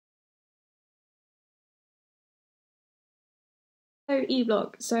Hello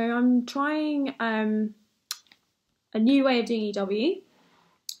E-block. So I'm trying a new way of doing EW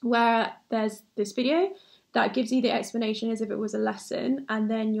where there's this video that gives you the explanation as if it was a lesson, and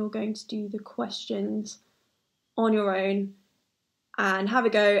then you're going to do the questions on your own and have a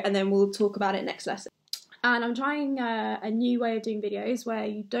go, and then we'll talk about it next lesson. And I'm trying a new way of doing videos where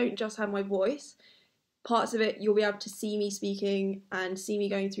you don't just have my voice. Parts of it you'll be able to see me speaking and see me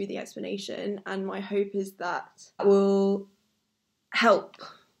going through the explanation, and my hope is that will help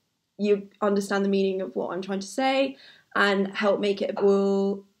you understand the meaning of what I'm trying to say and help make it a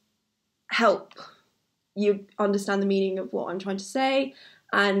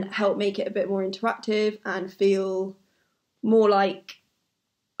bit more interactive and feel more like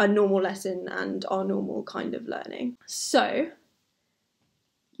a normal lesson and our normal kind of learning. So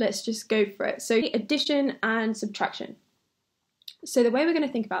let's just go for it. So addition and subtraction. So the way we're going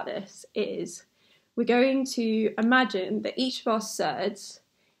to think about this is we're going to imagine that each of our surds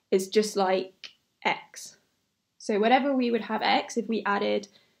is just like x. So whatever we would have x, if we added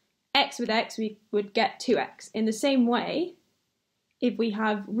x with x, we would get 2x. In the same way, if we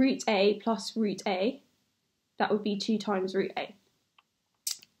have root a plus root a, that would be 2 times root a.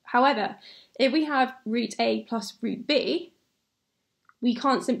 However, if we have root a plus root b, we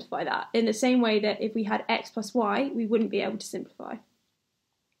can't simplify that in the same way that if we had x plus y, we wouldn't be able to simplify.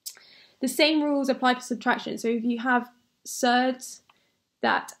 The same rules apply for subtraction. So if you have surds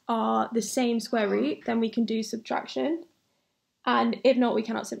that are the same square root, then we can do subtraction. And if not, we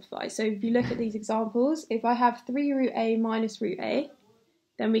cannot simplify. So if you look at these examples, if I have 3 root a minus root a,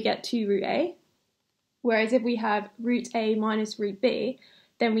 then we get 2 root a. Whereas if we have root a minus root b,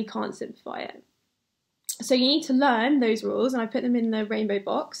 then we can't simplify it. So you need to learn those rules, and I put them in the rainbow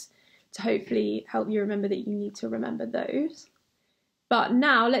box to hopefully help you remember that you need to remember those. But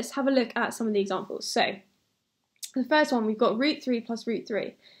now let's have a look at some of the examples. So the first one, we've got root 3 plus root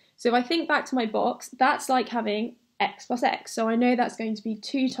 3. So if I think back to my box, that's like having x plus x. So I know that's going to be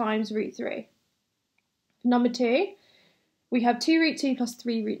 2 times root 3. Number 2, we have 2 root 2 plus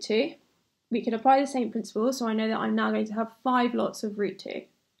 3 root 2. We can apply the same principle, so I know that I'm now going to have 5 lots of root 2.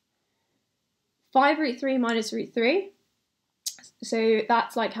 5 root 3 minus root 3. So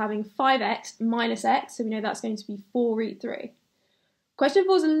that's like having 5x minus x, so we know that's going to be 4 root 3. Question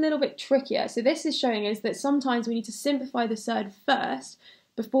 4 is a little bit trickier. So this is showing us that sometimes we need to simplify the surd first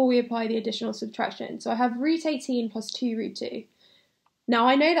before we apply the additional subtraction. So I have root 18 plus 2 root 2. Now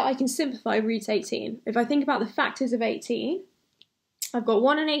I know that I can simplify root 18. If I think about the factors of 18, I've got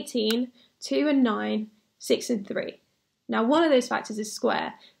 1 and 18, 2 and 9, 6 and 3. Now one of those factors is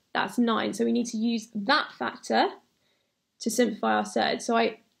square. That's 9, so we need to use that factor to simplify our surd. So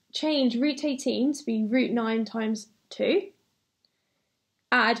I change root 18 to be root 9 times 2,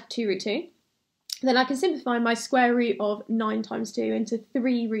 add 2 root 2. Then I can simplify my square root of 9 times 2 into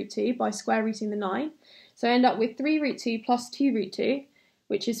 3 root 2 by square rooting the 9. So I end up with 3 root 2 plus 2 root 2,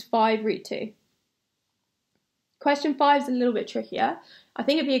 which is 5 root 2. Question 5 is a little bit trickier. I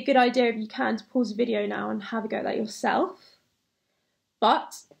think it'd be a good idea if you can to pause the video now and have a go at that yourself.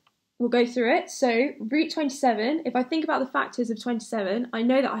 But we'll go through it. So root 27, if I think about the factors of 27, I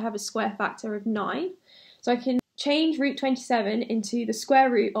know that I have a square factor of 9. So I can change root 27 into the square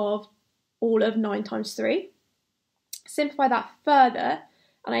root of all of 9 times 3. Simplify that further,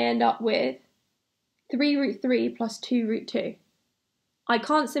 and I end up with 3 root 3 plus 2 root 2. I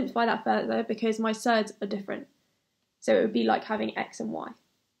can't simplify that further because my surds are different. So it would be like having x and y.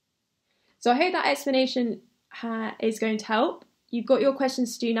 So I hope that explanation is going to help. You've got your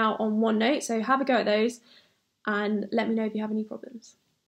questions to do now on OneNote, so have a go at those and let me know if you have any problems.